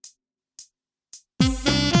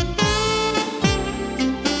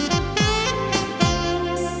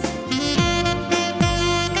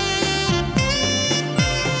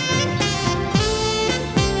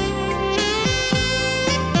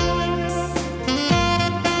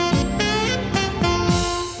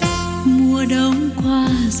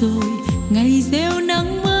rồi, ngày gieo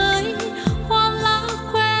nắng mới, hoa lá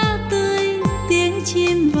khoe tươi, tiếng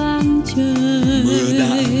chim vang trời. Mưa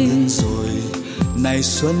đã ngừng rồi, này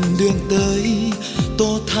xuân đường tới,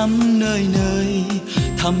 tô thắm nơi nơi,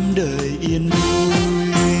 thắm đời yên vui.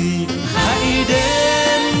 Hãy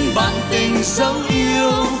đến bạn tình dấu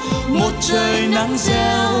yêu, một trời nắng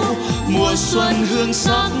reo, mùa xuân hương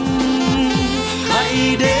sắc.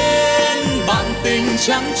 Hãy đến bạn tình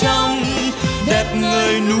trắng trong, đẹp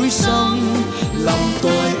người núi sông, lòng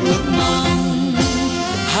tôi ước mong.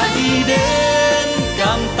 Hãy đến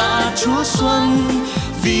cảm tạ Chúa Xuân,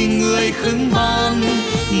 vì người khứng ban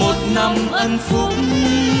một năm ân phúc.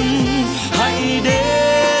 Hãy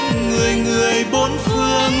đến người người bốn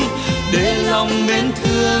phương, để lòng mến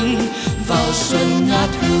thương vào xuân ngát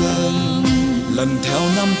hương. Lần theo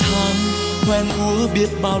năm tháng hoen úa biết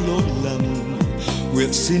bao lỗi lầm,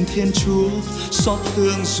 nguyện xin Thiên Chúa xót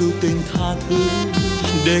thương dù tình tha thứ,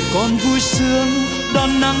 để con vui sướng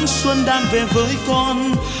đón nắng xuân đang về với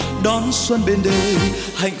con. Đón xuân bên đời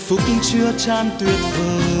hạnh phúc chưa chan tuyệt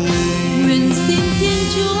vời. Nguyện xin Thiên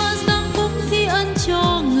Chúa giáng phúc thi ân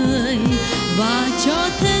cho người, và cho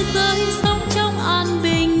thế giới sống trong an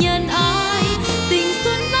bình nhân ái. Tình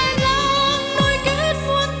xuân lai lang nối kết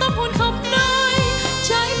muôn tâm hồn khắp nơi,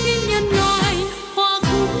 trái tim nhân loại hòa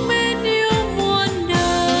khúc mến yêu muôn đời.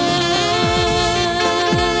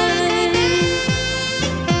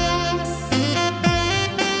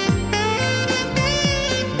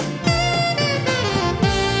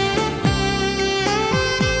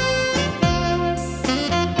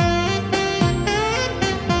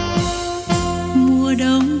 Mùa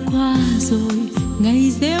đông qua rồi,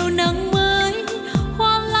 ngày gieo nắng mới,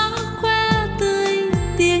 hoa lá khoe tươi,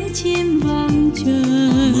 tiếng chim vang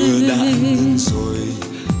trời. Mưa đã ngừng rồi,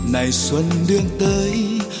 này xuân đường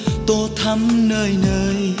tới, tô thắm nơi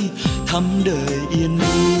nơi, thắm đời yên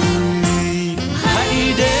vui.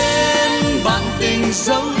 Hãy đến bạn tình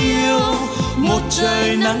dấu yêu, một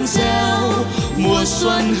trời nắng reo, mùa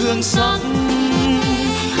xuân hương sắc.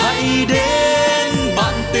 Hãy đến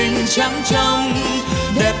bạn tình trắng trong,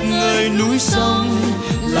 đẹp người núi sông,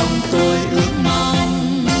 lòng tôi ước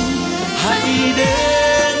mong. Hãy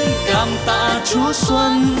đến cảm tạ Chúa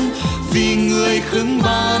Xuân, vì người khứng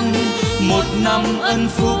ban một năm ân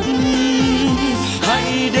phúc.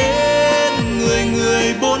 Hãy đến người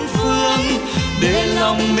người bốn phương, để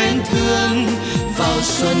lòng mến thương vào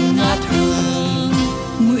xuân ngát hương.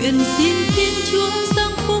 Nguyện xin Thiên Chúa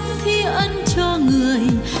giáng phúc thi ân cho người,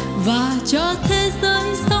 và cho thế giới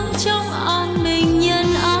sống trong an bình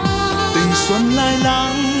nhân ái. Tình xuân lai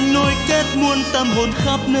láng nối kết muôn tâm hồn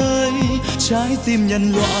khắp nơi, trái tim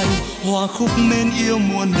nhân loại hòa khúc mến yêu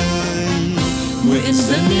muôn đời. Nguyện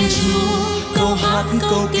dâng lên Chúa câu hát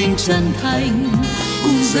câu kinh chân thành,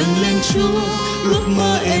 cùng dâng lên Chúa ước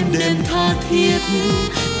mơ êm đềm tha thiết.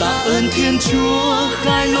 Tạ ơn Thiên Chúa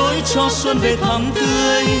khai lối cho xuân về thắm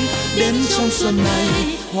tươi, đến trong xuân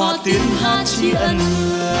này hòa tiếng hát tri ân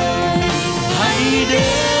người. Hãy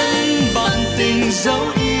đến bạn tình dấu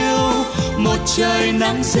yêu, một trời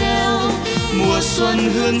nắng reo, mùa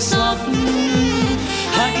xuân hương sắc.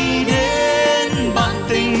 Hãy đến bạn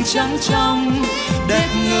tình trắng trong, đẹp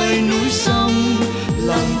người núi sông,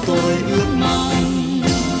 lòng tôi ước mong.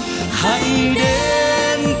 Hãy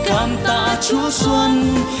đến cảm tạ Chúa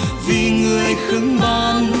Xuân, vì người khứng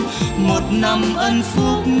ban một năm ân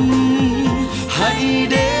phúc. Hãy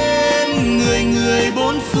đến người người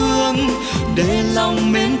bốn phương, để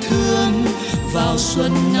lòng mến thương vào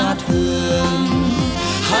xuân ngát hương.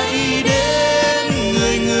 Hãy đến